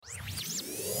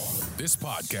This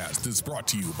podcast is brought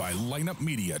to you by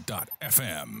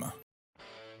lineupmedia.fm.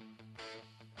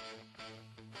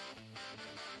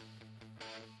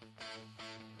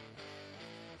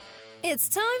 It's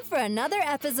time for another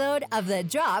episode of The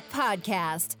Drop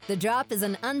Podcast. The Drop is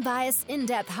an unbiased,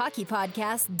 in-depth hockey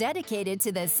podcast dedicated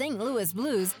to the St. Louis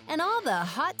Blues and all the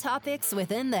hot topics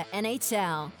within the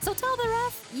NHL. So tell the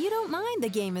ref you don't mind the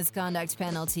game misconduct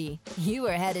penalty. You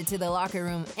were headed to the locker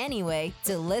room anyway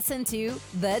to listen to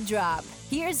The Drop.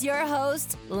 Here's your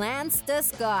host, Lance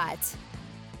DeScott.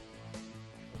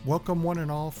 Welcome one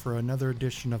and all for another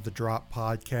edition of The Drop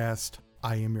Podcast.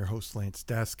 I am your host, Lance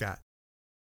DeScott.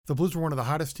 The Blues were one of the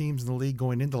hottest teams in the league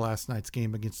going into last night's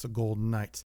game against the Golden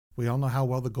Knights. We all know how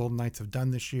well the Golden Knights have done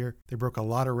this year. They broke a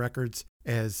lot of records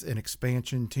as an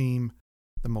expansion team,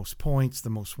 the most points,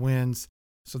 the most wins.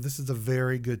 So this is a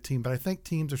very good team, but I think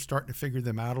teams are starting to figure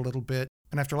them out a little bit.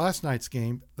 And after last night's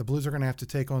game, the Blues are going to have to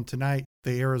take on tonight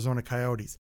the Arizona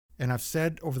Coyotes. And I've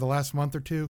said over the last month or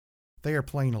two, they are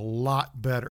playing a lot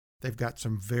better. They've got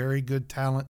some very good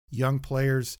talent, young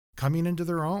players coming into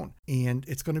their own, and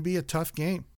it's going to be a tough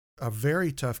game. A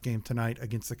very tough game tonight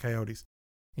against the Coyotes.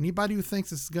 Anybody who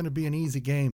thinks this is going to be an easy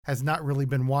game has not really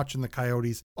been watching the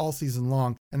Coyotes all season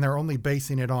long, and they're only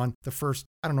basing it on the first,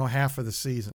 half of the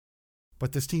season.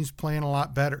 But this team's playing a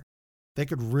lot better. They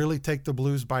could really take the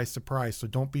Blues by surprise, so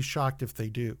don't be shocked if they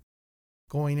do.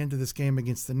 Going into this game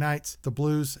against the Knights, the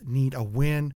Blues need a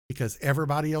win because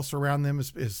everybody else around them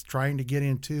is trying to get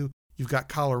in too. You've got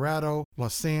Colorado,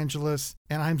 Los Angeles,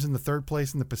 Anaheim's in the third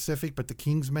place in the Pacific, but the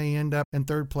Kings may end up in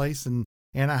third place and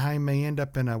Anaheim may end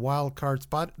up in a wild card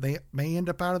spot. They may end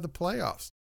up out of the playoffs.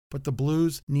 But the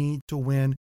Blues need to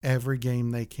win every game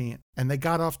they can. And they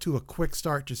got off to a quick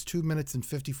start just 2 minutes and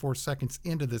 54 seconds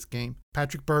into this game.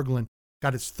 Patrick Berglund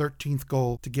got his 13th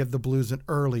goal to give the Blues an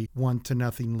early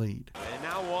 1-0 lead. And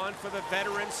now one for the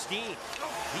veteran Steen.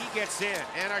 He gets in,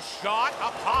 and a shot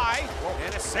up high,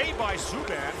 and a save by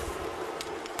Subban.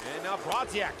 And now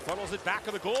Brodziak funnels it back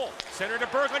to the goal. Center to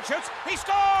Berglund, shoots, he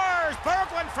scores!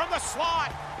 Berglund from the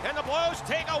slot, and the Blues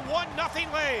take a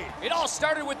 1-0 lead. It all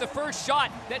started with the first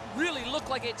shot that really looked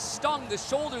like it stung the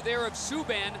shoulder there of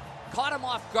Subban. Caught him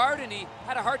off guard, and he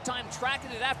had a hard time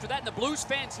tracking it after that. And the Blues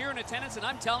fans here in attendance, and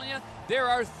I'm telling you, there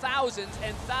are thousands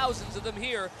and thousands of them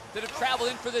here that have traveled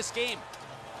in for this game.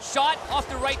 Shot off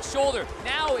the right shoulder.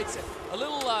 Now it's a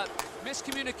little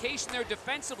miscommunication there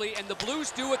defensively, and the Blues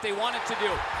do what they wanted to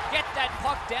do. Get that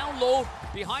puck down low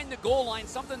behind the goal line,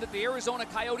 something that the Arizona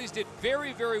Coyotes did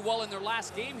very, very well in their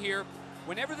last game here.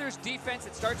 Whenever there's defense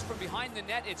that starts from behind the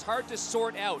net, it's hard to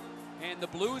sort out. And the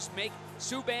Blues make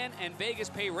Subban and Vegas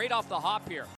pay right off the hop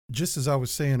here. Just as I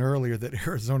was saying earlier that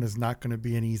Arizona's not going to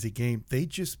be an easy game, they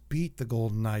just beat the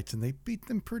Golden Knights, and they beat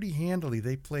them pretty handily.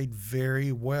 They played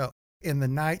very well. And the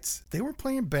Knights, they were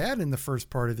playing bad in the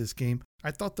first part of this game. I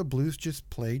thought the Blues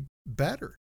just played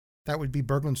better. That would be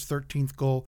Berglund's 13th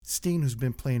goal. Steen, who's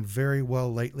been playing very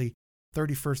well lately,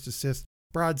 31st assist.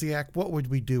 Brodziak, what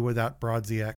would we do without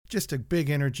Brodziak? Just a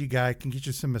big energy guy, can get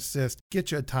you some assists,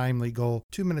 get you a timely goal.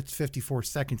 2 minutes, 54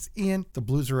 seconds in, the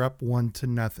Blues are up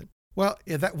 1-0. Well,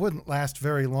 that wouldn't last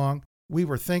very long. We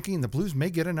were thinking the Blues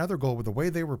may get another goal with the way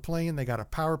they were playing. They got a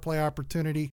power play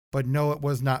opportunity, but no, it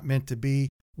was not meant to be.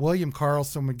 William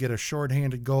Karlsson would get a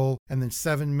shorthanded goal, and then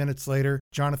 7 minutes later,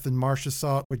 Jonathan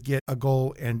Marchessault would get a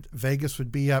goal, and Vegas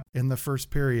would be up in the first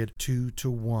period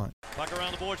 2-1. Puck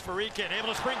around the boards for Eakin, able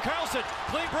to spring Karlsson,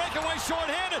 clean breakaway,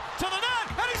 shorthanded to the net,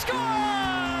 and he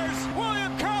scores!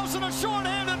 William Karlsson, a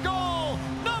shorthanded goal,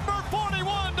 number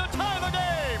 41 to tie the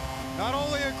game. Not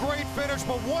only a great finish,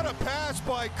 but what a pass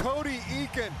by Cody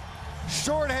Eakin.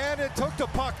 Shorthanded, took the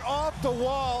puck off the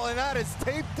wall, and that is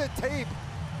tape to tape.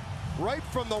 Right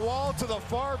from the wall to the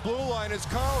far blue line is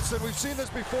Karlsson. We've seen this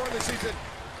before in the season.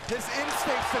 His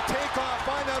instincts to take off,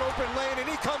 find that open lane, and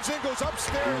he comes in, goes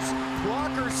upstairs,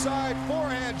 blocker side,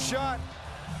 forehand shot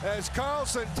as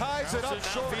Karlsson ties it up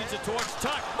short. Feeds it towards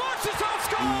Tuch. Marchessault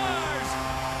scores!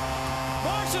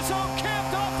 Marchessault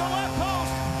camped off the left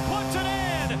post, puts it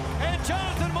in, and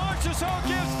Jonathan Marchessault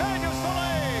gives Vegas the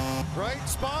lead. Right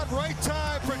spot, right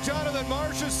time for Jonathan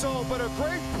Marchessault, but a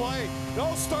great play. It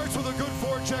all starts with a good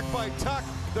forecheck by Tuch.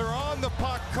 They're on the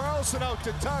puck. Karlsson out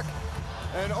to Tuch,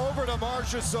 and over to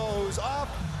Marchessault, who's off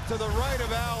to the right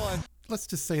of Allen. Let's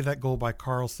just say that goal by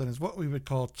Karlsson is what we would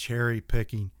call cherry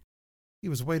picking. He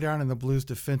was way down in the Blues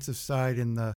defensive side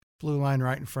in the blue line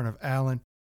right in front of Allen.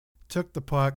 Took the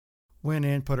puck, went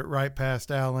in, put it right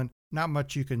past Allen. Not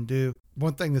much you can do.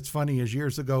 One thing that's funny is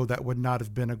years ago that would not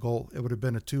have been a goal. It would have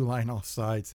been a 2-line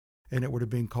offsides, and it would have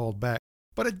been called back.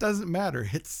 But it doesn't matter.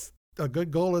 It's a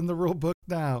good goal in the rule book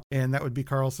now, and that would be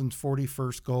Karlsson's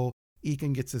 41st goal.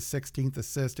 Eakin gets his 16th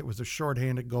assist. It was a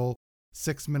shorthanded goal,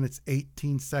 6 minutes,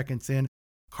 18 seconds in.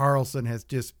 Karlsson has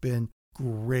just been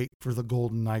great for the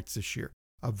Golden Knights this year.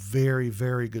 A very,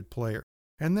 very good player.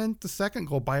 And then the second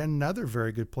goal by another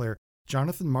very good player.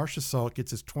 Jonathan Marchessault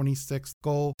gets his 26th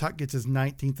goal. Tuch gets his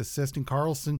 19th assist, and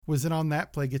Karlsson was in on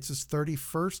that play, gets his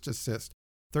 31st assist.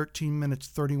 13 minutes,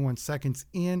 31 seconds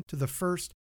into the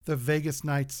first. The Vegas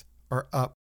Knights are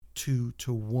up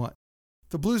 2-1.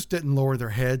 The Blues didn't lower their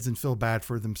heads and feel bad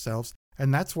for themselves,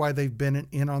 and that's why they've been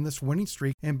in on this winning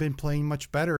streak and been playing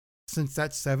much better since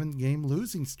that 7-game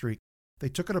losing streak. They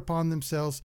took it upon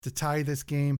themselves to tie this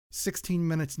game 16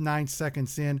 minutes, 9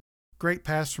 seconds in. Great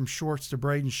pass from Schwartz to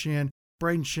Braden Shen.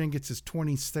 Braden Shen gets his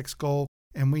 26th goal,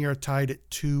 and we are tied at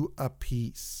 2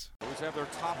 apiece. Blues have their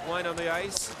top line on the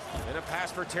ice, and a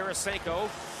pass for Tarasenko.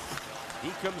 He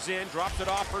comes in, drops it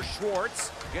off for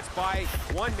Schwartz, gets by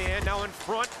one man, now in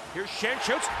front. Here's Shen,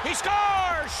 shoots, he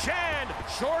scores! Shen,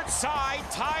 short side,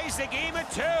 ties the game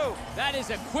at 2. That is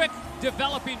a quick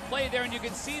developing play there, and you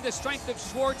can see the strength of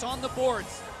Schwartz on the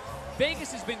boards.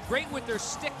 Vegas has been great with their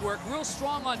stick work, real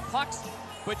strong on pucks,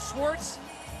 but Schwartz,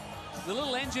 the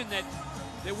little engine that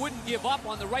wouldn't give up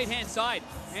on the right-hand side,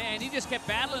 and he just kept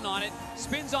battling on it,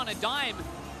 spins on a dime,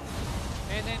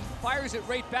 and then fires it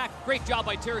right back. Great job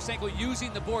by Tarasenko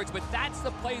using the boards, but that's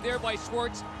the play there by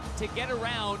Schwartz to get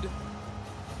around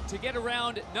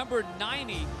number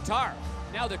 90, Tar.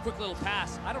 Now the quick little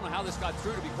pass. I don't know how this got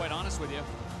through, to be quite honest with you.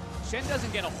 Shen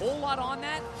doesn't get a whole lot on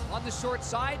that, on the short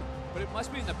side, but it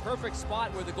must be in the perfect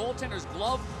spot where the goaltender's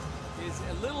glove is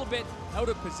a little bit out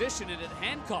of position and it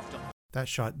handcuffed him. That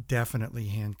shot definitely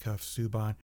handcuffed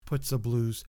Subban, puts the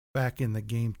Blues back in the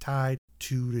game tied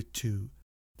 2-2.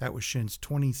 That was Shen's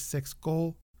 26th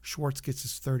goal. Schwartz gets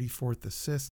his 34th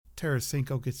assist.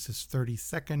 Tarasenko gets his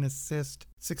 32nd assist.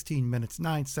 16 minutes,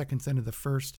 9 seconds into the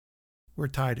first. We're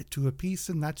tied at 2 apiece,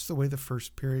 and that's the way the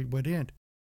first period would end.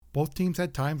 Both teams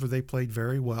had times where they played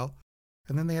very well,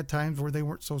 and then they had times where they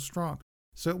weren't so strong.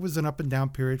 So it was an up and down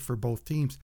period for both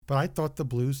teams, but I thought the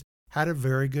Blues had a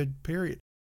very good period.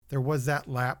 There was that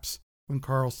lapse when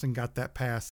Karlsson got that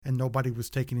pass and nobody was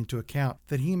taking into account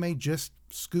that he may just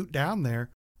scoot down there.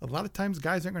 A lot of times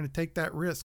guys aren't going to take that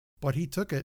risk, but he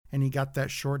took it and he got that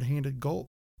shorthanded goal.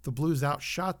 The Blues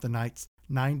outshot the Knights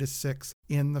 9-6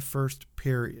 in the first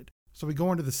period. So we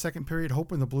go into the second period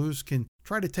hoping the Blues can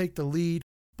try to take the lead,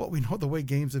 but we know the way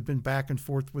games have been back and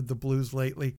forth with the Blues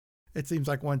lately. It seems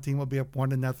like one team will be up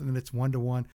 1-0 and it's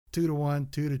 1-1, 2-1,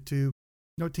 2-2.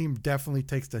 No team definitely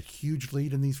takes a huge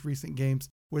lead in these recent games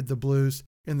with the Blues.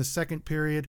 In the second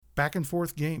period, back and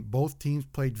forth game, both teams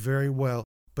played very well,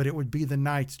 but it would be the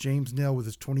Knights, James Neal with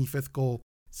his 25th goal,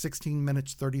 16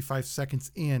 minutes, 35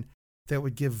 seconds in, that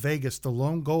would give Vegas the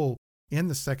lone goal in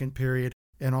the second period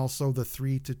and also the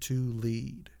 3-2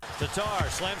 lead. Tatar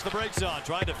slams the brakes on,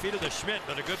 trying to feed it to Schmidt,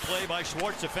 but a good play by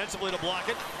Schwartz defensively to block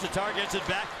it. Tatar gets it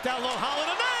back, down low, Holland,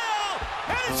 and now,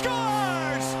 and he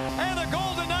scores! And the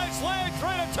Golden Knights lead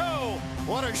 3-2.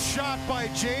 What a shot by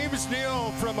James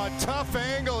Neal from a tough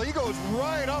angle. He goes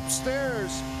right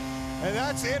upstairs, and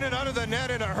that's in and under the net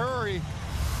in a hurry.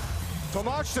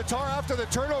 Tomas Tatar, after the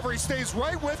turnover, he stays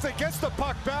right with it, gets the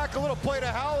puck back, a little play to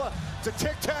Haula to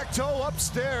tic-tac-toe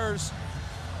upstairs.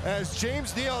 As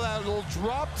James Neal, that little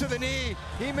drop to the knee,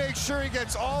 he makes sure he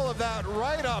gets all of that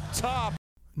right up top.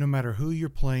 No matter who you're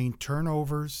playing,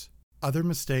 turnovers, other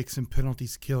mistakes, and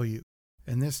penalties kill you.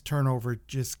 And this turnover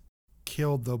just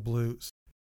killed the Blues.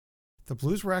 The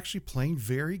Blues were actually playing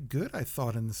very good, I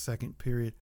thought, in the second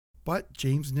period. But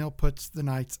James Neal puts the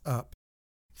Knights up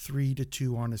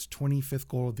 3-2 on his 25th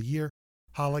goal of the year.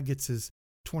 Haula gets his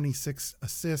 26th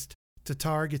assist.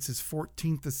 Tatar gets his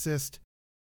 14th assist.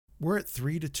 We're at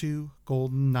 3-2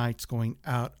 Golden Knights going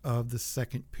out of the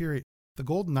second period. The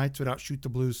Golden Knights would outshoot the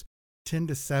Blues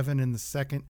 10-7 in the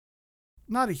second.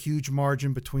 Not a huge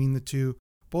margin between the two.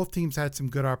 Both teams had some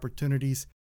good opportunities.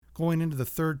 Going into the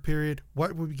third period,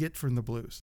 what would we get from the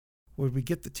Blues? Would we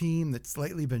get the team that's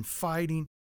lately been fighting,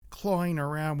 clawing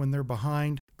around when they're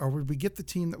behind, or would we get the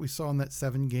team that we saw in that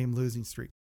 7-game losing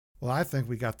streak? Well, I think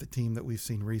we got the team that we've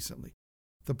seen recently.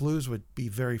 The Blues would be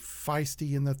very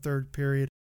feisty in the third period.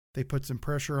 They put some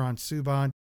pressure on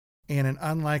Subban, and an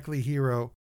unlikely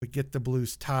hero would get the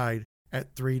Blues tied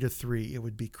at 3-3. It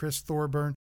would be Chris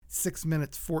Thorburn, 6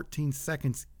 minutes, 14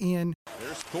 seconds in.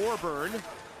 There's Thorburn.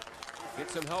 Get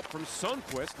some help from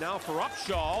Sundqvist. Now for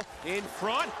Upshaw in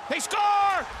front. They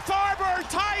score! Thorburn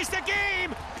ties the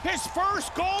game! His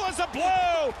first goal as a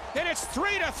Blue, and it's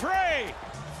 3-3.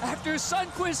 After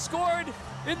Sundqvist scored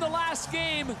in the last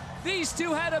game, these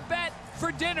two had a bet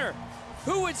for dinner.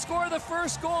 Who would score the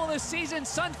first goal of the season?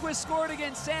 Sundqvist scored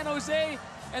against San Jose.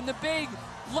 And the big,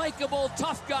 likable,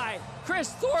 tough guy,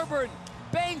 Chris Thorburn,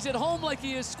 bangs it home like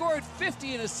he has scored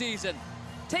 50 in a season.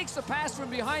 Takes the pass from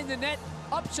behind the net.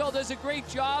 Upshall does a great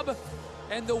job.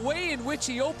 And the way in which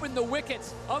he opened the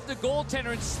wickets of the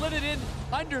goaltender and slid it in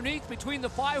underneath between the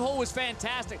 5-hole was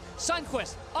fantastic.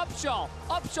 Sundqvist,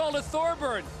 Upshall to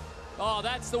Thorburn. Oh,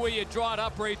 that's the way you draw it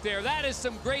up right there. That is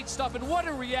some great stuff, and what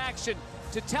a reaction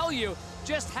to tell you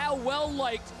just how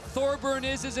well-liked Thorburn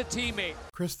is as a teammate.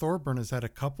 Chris Thorburn has had a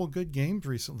couple good games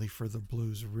recently for the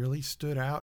Blues. Really stood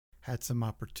out, had some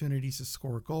opportunities to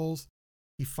score goals.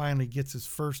 He finally gets his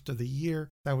first of the year.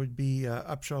 That would be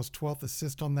Upshall's 12th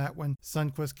assist on that one.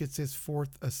 Sundqvist gets his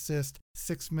 4th assist.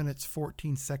 6 minutes,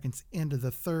 14 seconds into the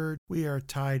third. We are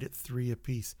tied at 3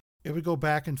 apiece. It would go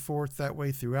back and forth that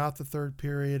way throughout the third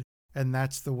period, and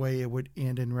that's the way it would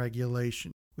end in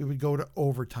regulation. We would go to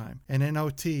overtime. And in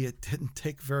OT, it didn't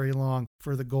take very long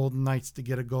for the Golden Knights to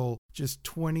get a goal. Just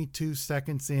 22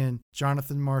 seconds in,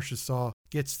 Jonathan Marchessault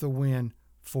gets the win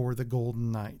for the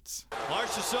Golden Knights.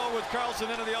 Marchessault with Karlsson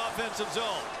into the offensive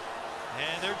zone.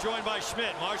 And they're joined by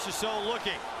Schmidt. Marchessault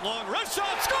looking. Long wrist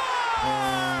shot. Score!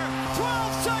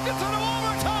 12 seconds into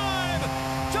overtime.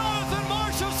 Jonathan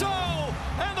Marchessault.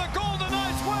 And the Golden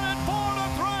Knights win it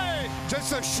 4-3.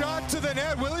 Just a shot to the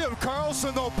net. William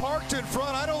Karlsson, though, parked in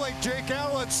front. I don't think Jake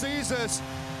Allen sees this.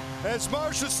 As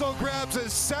Marchessault grabs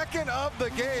his 2nd of the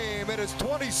game. It is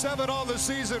 27 on the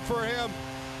season for him.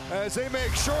 As they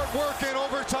make short work in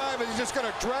overtime, and he's just going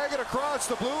to drag it across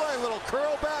the blue line, little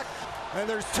curl back. And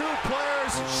there's 2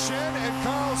 players, Schenn and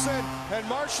Karlsson, and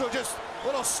Marshall just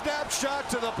little snapshot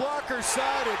to the blocker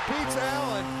side. It beats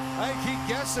Allen. I think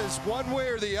he guesses one way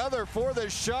or the other for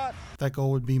this shot. That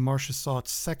goal would be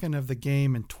Marchessault's 2nd of the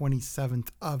game and 27th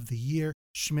of the year.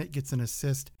 Schmidt gets an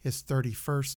assist, his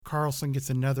 31st. Karlsson gets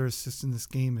another assist in this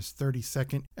game, his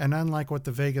 32nd. And unlike what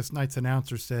the Vegas Knights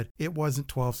announcer said, it wasn't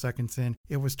 12 seconds in,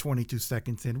 it was 22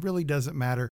 seconds in. Really doesn't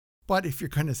matter. But if you're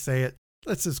going to say it,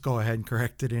 let's just go ahead and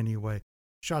correct it anyway.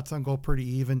 Shots on goal pretty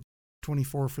even.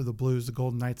 24 for the Blues. The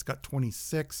Golden Knights got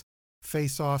 26.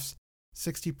 Face-offs,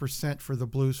 60% for the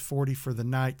Blues, 40 for the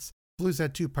Knights. Blues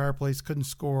had 2 power plays, couldn't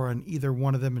score on either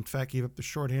one of them. In fact, gave up the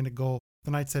shorthanded goal. The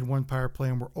Knights had 1 power play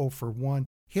and were 0 for 1.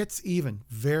 Hits even.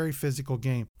 Very physical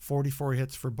game. 44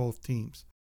 hits for both teams.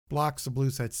 Blocks, the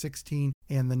Blues had 16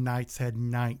 and the Knights had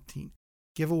 19.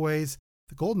 Giveaways,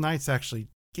 the Golden Knights actually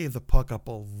gave the puck up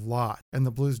a lot, and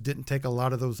the Blues didn't take a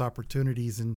lot of those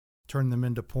opportunities and turn them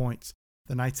into points.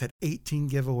 The Knights had 18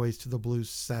 giveaways to the Blues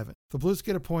 7. The Blues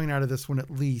get a point out of this one at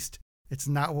least. It's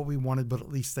not what we wanted, but at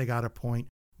least they got a point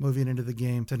moving into the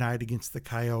game tonight against the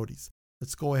Coyotes.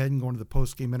 Let's go ahead and go into the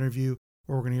post-game interview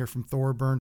where we're going to hear from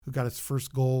Thorburn, who got his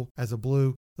first goal as a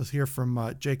Blue. Let's hear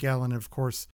from Jake Allen and, of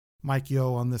course, Mike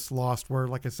Yeo on this loss where,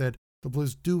 like I said, the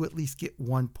Blues do at least get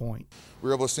 1 point. We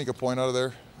were able to sneak a point out of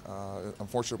there.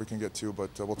 Unfortunately, we can get 2, but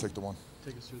we'll take the 1.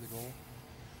 Take us through the goal.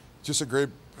 Just a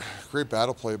great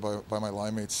battle play by my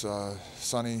line mates.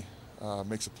 Sonny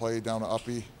makes a play down to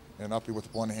Uppy, and Uppy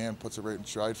with one hand puts it right in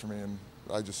stride for me, and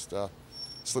I just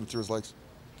slid it through his legs,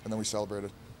 and then we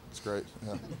celebrated. It's great.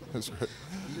 Yeah, it was great.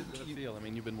 How did that feel? I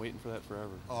mean, you've been waiting for that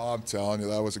forever. Oh, I'm telling you,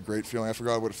 that was a great feeling. I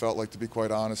forgot what it felt like, to be quite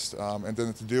honest. And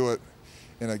then to do it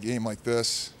in a game like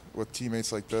this with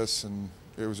teammates like this, and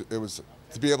it was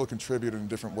to be able to contribute in a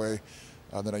different way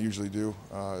than I usually do.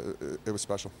 It was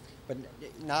special. But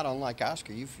not unlike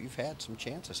Oscar, you've had some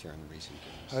chances here in the recent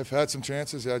games. I've had some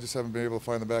chances. Yeah, I just haven't been able to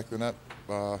find the back of the net.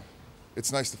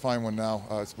 It's nice to find one now.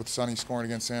 With Sonny scoring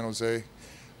against San Jose,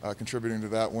 contributing to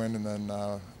that win, and then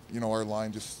our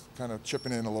line just kind of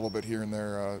chipping in a little bit here and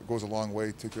there goes a long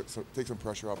way. Take some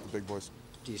pressure off the big boys.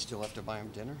 Do you still have to buy him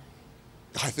dinner?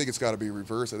 I think it's got to be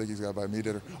reversed. I think he's got to buy me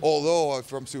dinner. Although,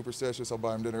 if I'm superstitious, I'll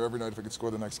buy him dinner every night if I can score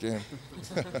the next game.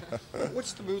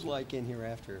 What's the mood like in here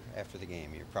after the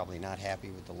game? You're probably not happy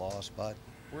with the loss, but...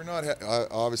 We're not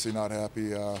obviously not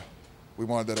happy. We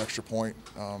wanted that extra point,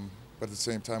 but at the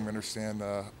same time, we understand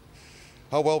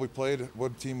how well we played,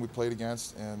 what team we played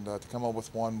against, and to come up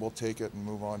with 1, we'll take it and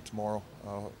move on tomorrow,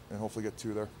 and hopefully get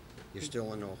 2 there. You're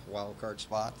still in a wild card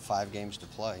spot, 5 games to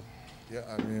play. Yeah,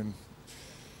 I mean,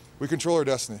 we control our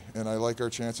destiny, and I like our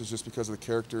chances just because of the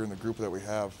character and the group that we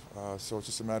have. So it's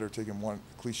just a matter of taking one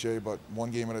cliche, but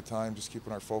 1 game at a time, just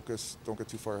keeping our focus, don't get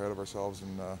too far ahead of ourselves,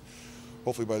 and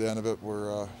hopefully by the end of it,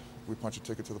 we punch a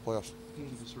ticket to the playoffs. You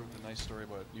just wrote a nice story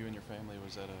about you and your family.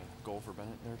 Was that a goal for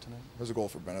Bennett there tonight? That was a goal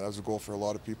for Bennett. That was a goal for a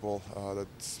lot of people.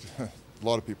 That's a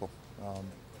lot of people.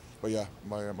 But yeah,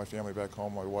 my family back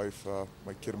home, my wife,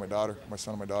 my kid and my daughter, my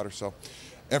son and my daughter. So,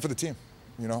 and for the team,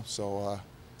 so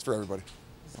it's for everybody.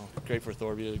 Great for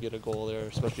Thorby to get a goal there,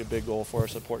 especially a big goal for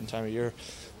us at an important time of year.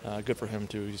 Good for him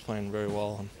too. He's playing very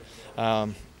well.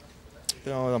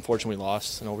 Unfortunately we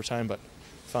lost in overtime, but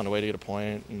found a way to get a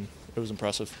point, and it was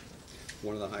impressive.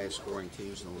 One of the highest scoring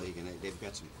teams in the league, and they've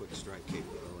got some quick strike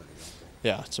capability.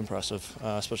 Yeah, it's impressive,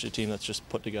 especially a team that's just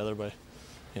put together by,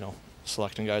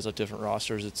 selecting guys at different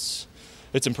rosters.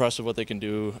 It's impressive what they can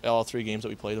do. All 3 games that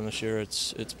we played them this year,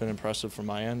 it's been impressive from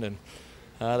my end, and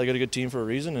they got a good team for a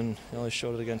reason, and they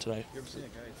showed it again tonight. You ever seen a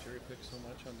guy cherry pick so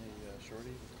much on the shorty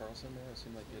with Carlson there? It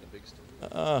seemed like he had a big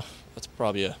stick. That's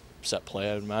probably a set play,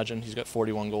 I would imagine. He's got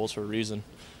 41 goals for a reason.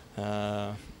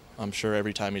 I'm sure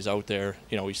every time he's out there,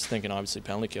 he's thinking obviously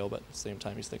penalty kill, but at the same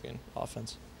time he's thinking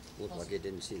offense. Looked like he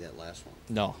didn't see that last one.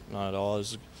 No, not at all.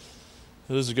 It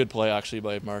was a good play actually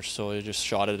by Marsh. So he just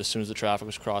shot it as soon as the traffic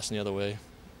was crossing the other way,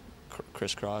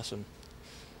 crisscross, and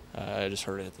I just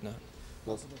heard it hit the net.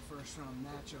 Well, the first round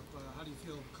matchup, how do you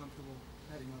feel comfortable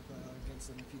heading up against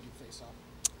them if you do face off?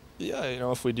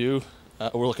 Yeah, if we do,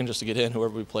 we're looking just to get in.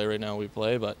 Whoever we play right now, we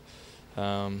play. But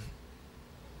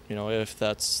if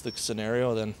that's the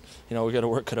scenario, then we got to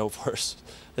work it out for us.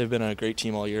 They've been a great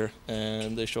team all year,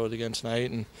 and they showed it again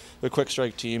tonight. And they're a quick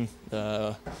strike team,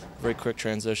 very quick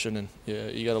transition, and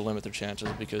you got to limit their chances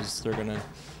because they're going to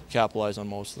capitalize on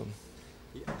most of them.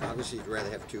 Yeah, obviously, you'd rather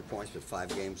have 2 points, but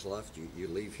 5 games left. You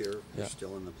leave here, you're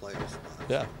still in the playoff spot.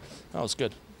 Yeah, that was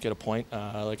good. Get a point.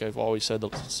 Like I've always said,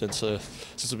 since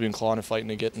we've been clawing and fighting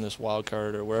to get in this wild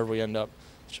card or wherever we end up,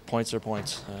 points are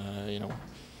points.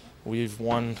 We've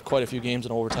won quite a few games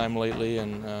in overtime lately,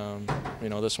 and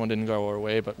this one didn't go our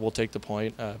way, but we'll take the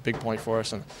point. Big point for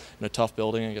us in a tough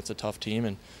building against a tough team,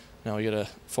 and now we got to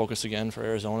focus again for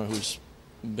Arizona, who's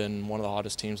been one of the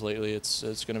hottest teams lately. It's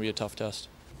going to be a tough test.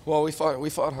 Well, we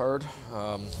fought hard.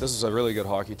 This is a really good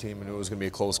hockey team, and it was going to be a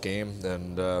close game,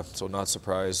 and so not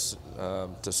surprised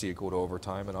to see it go to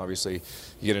overtime. And obviously,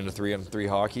 you get into 3-on-3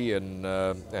 hockey, and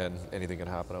anything can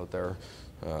happen out there.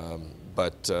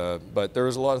 But there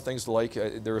was a lot of things to like.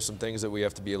 There were some things that we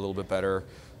have to be a little bit better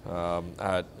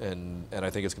at, and I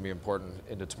think it's going to be important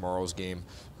into tomorrow's game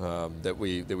that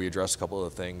we address a couple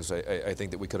of the things. I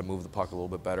think that we could have moved the puck a little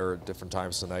bit better at different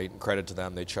times tonight. Credit to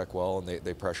them, they check well and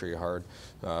they pressure you hard.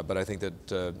 But I think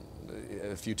that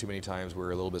a few too many times we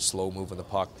were a little bit slow moving the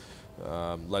puck.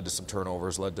 Led to some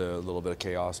turnovers, led to a little bit of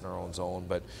chaos in our own zone.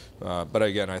 But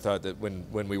again, I thought that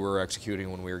when we were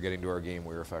executing, when we were getting to our game,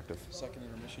 we were effective. Second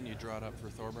intermission, you draw it up for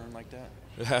Thorburn like that?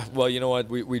 Well, you know what?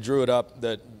 We drew it up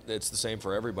that it's the same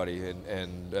for everybody.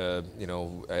 And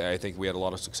I think we had a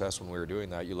lot of success when we were doing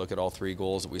that. You look at all 3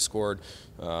 goals that we scored,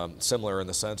 similar in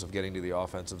the sense of getting to the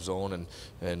offensive zone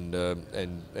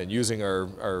and using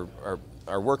our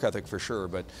work ethic for sure,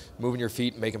 but moving your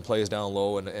feet, making plays down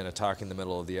low, and attacking the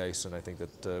middle of the ice, and I think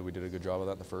that we did a good job of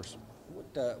that in the first.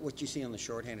 What you see on the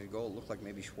shorthanded goal, it looked like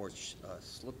maybe Schwartz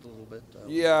slipped a little bit.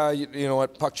 Yeah, you know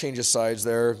what, puck changes sides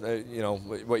there.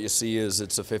 What you see is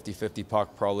it's a 50-50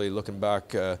 puck, probably looking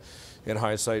back in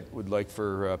hindsight, would like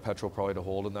for Petro probably to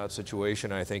hold in that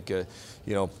situation. I think,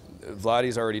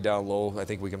 Vladdy's already down low. I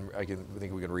think we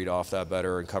can read off that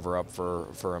better and cover up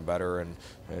for him better, and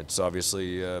it's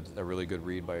obviously a really good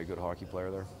read by a good hockey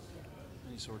player there.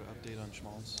 Any sort of update on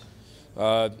Schmaltz?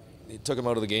 He took him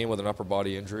out of the game with an upper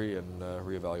body injury, and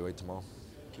reevaluate tomorrow.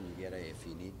 Can you get if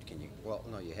you need? Can you? Well,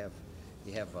 no, you have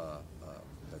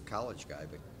the college guy,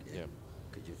 but yeah.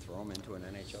 Could you throw him into an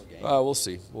NHL game? We'll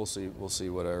see. We'll see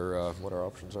what our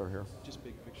options are here. Just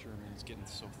big picture. I mean, it's getting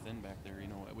so thin back there.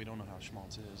 We don't know how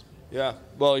Schmaltz is. Yeah.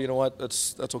 Well, you know what?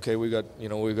 That's okay. We've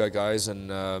got guys,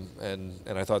 and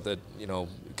I thought that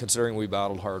considering we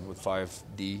battled hard with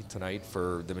 5D tonight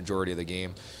for the majority of the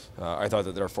game, I thought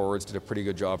that our forwards did a pretty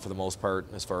good job for the most part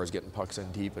as far as getting pucks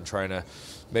in deep and trying to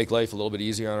make life a little bit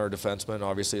easier on our defensemen.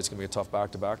 Obviously, it's going to be a tough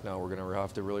back-to-back now. We're going to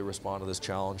have to really respond to this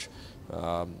challenge.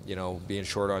 Being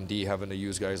short on D, having to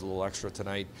use guys a little extra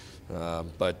tonight.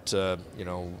 But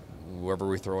whoever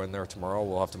we throw in there tomorrow,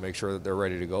 we'll have to make sure that they're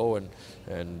ready to go.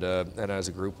 And as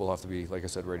a group, we'll have to be, like I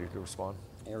said, ready to respond.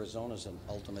 Arizona's an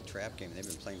ultimate trap game. They've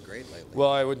been playing great lately. Well,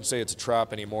 I wouldn't say it's a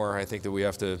trap anymore. I think that we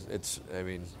have to,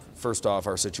 first off,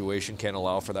 our situation can't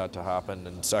allow for that to happen.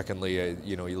 And secondly,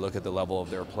 you look at the level of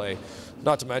their play.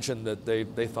 Not to mention that they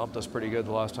thumped us pretty good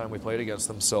the last time we played against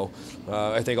them. So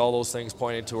I think all those things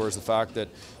pointed towards the fact that,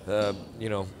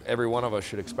 every one of us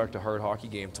should expect a hard hockey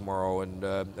game tomorrow, and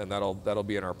that'll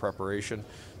be in our preparation.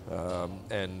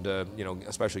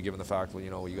 Especially given the fact that,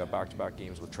 you got back-to-back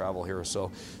games with travel here.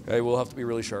 So we'll have to be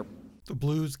really sharp. The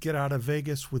Blues get out of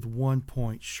Vegas with 1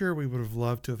 point. Sure, we would have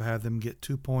loved to have had them get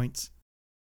 2 points,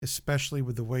 especially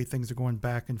with the way things are going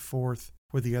back and forth,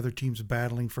 where the other team's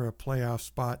battling for a playoff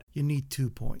spot. You need 2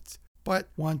 points. But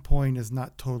 1 point is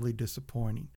not totally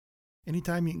disappointing.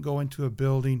 Anytime you can go into a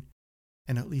building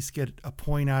and at least get a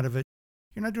point out of it,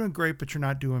 you're not doing great, but you're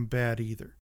not doing bad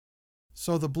either.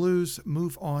 So the Blues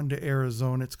move on to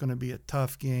Arizona. It's going to be a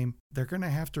tough game. They're going to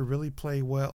have to really play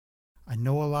well. I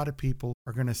know a lot of people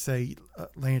are going to say,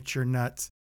 Lance, you're nuts.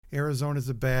 Arizona's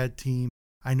a bad team.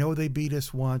 I know they beat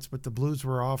us once, but the Blues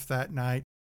were off that night.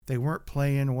 They weren't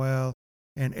playing well,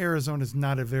 and Arizona's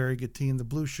not a very good team. The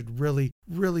Blues should really,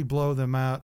 really blow them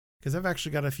out, because I've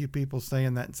actually got a few people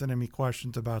saying that and sending me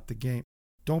questions about the game.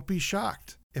 Don't be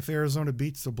shocked if Arizona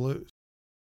beats the Blues,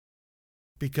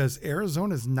 because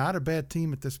Arizona's not a bad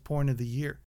team at this point of the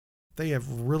year. They have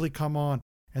really come on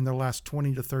in their last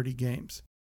 20 to 30 games.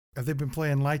 Have they been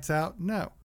playing lights out?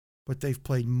 No, but they've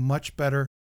played much better.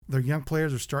 Their young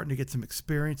players are starting to get some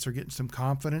experience. They're getting some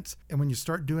confidence. And when you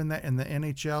start doing that in the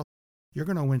NHL, you're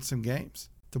going to win some games.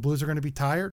 The Blues are going to be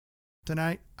tired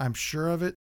tonight. I'm sure of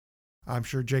it. I'm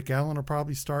sure Jake Allen will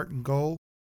probably start in goal.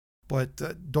 But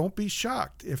don't be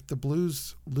shocked if the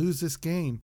Blues lose this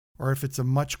game, or if it's a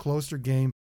much closer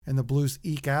game and the Blues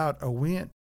eke out a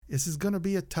win. This is going to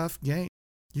be a tough game.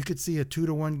 You could see a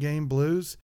 2-1 game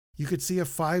Blues. You could see a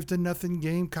 5-0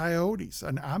 game Coyotes.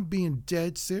 And I'm being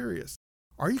dead serious.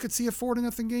 Or you could see a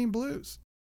 4-0 game Blues.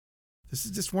 This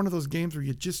is just one of those games where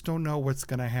you just don't know what's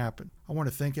going to happen. I want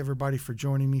to thank everybody for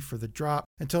joining me for the drop.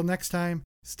 Until next time,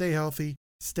 stay healthy,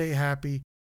 stay happy,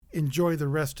 enjoy the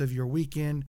rest of your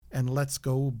weekend, and let's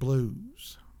go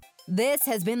Blues. This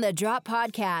has been the Drop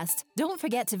Podcast. Don't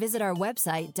forget to visit our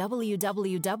website,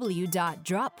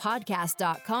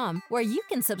 www.droppodcast.com, where you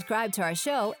can subscribe to our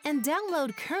show and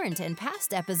download current and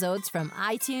past episodes from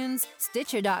iTunes,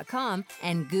 Stitcher.com,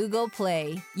 and Google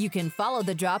Play. You can follow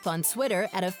The Drop on Twitter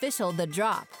at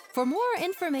 @officialthedrop. For more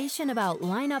information about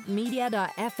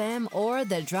lineupmedia.fm or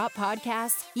The Drop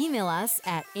Podcast, email us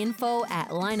at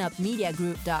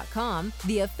info@lineupmediagroup.com,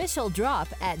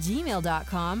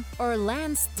 theofficialdrop@gmail.com, or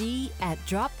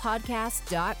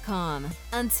lanced@droppodcast.com.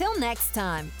 Until next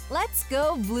time, let's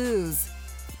go Blues!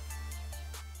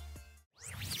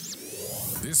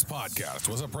 This podcast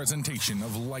was a presentation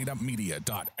of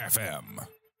lineupmedia.fm.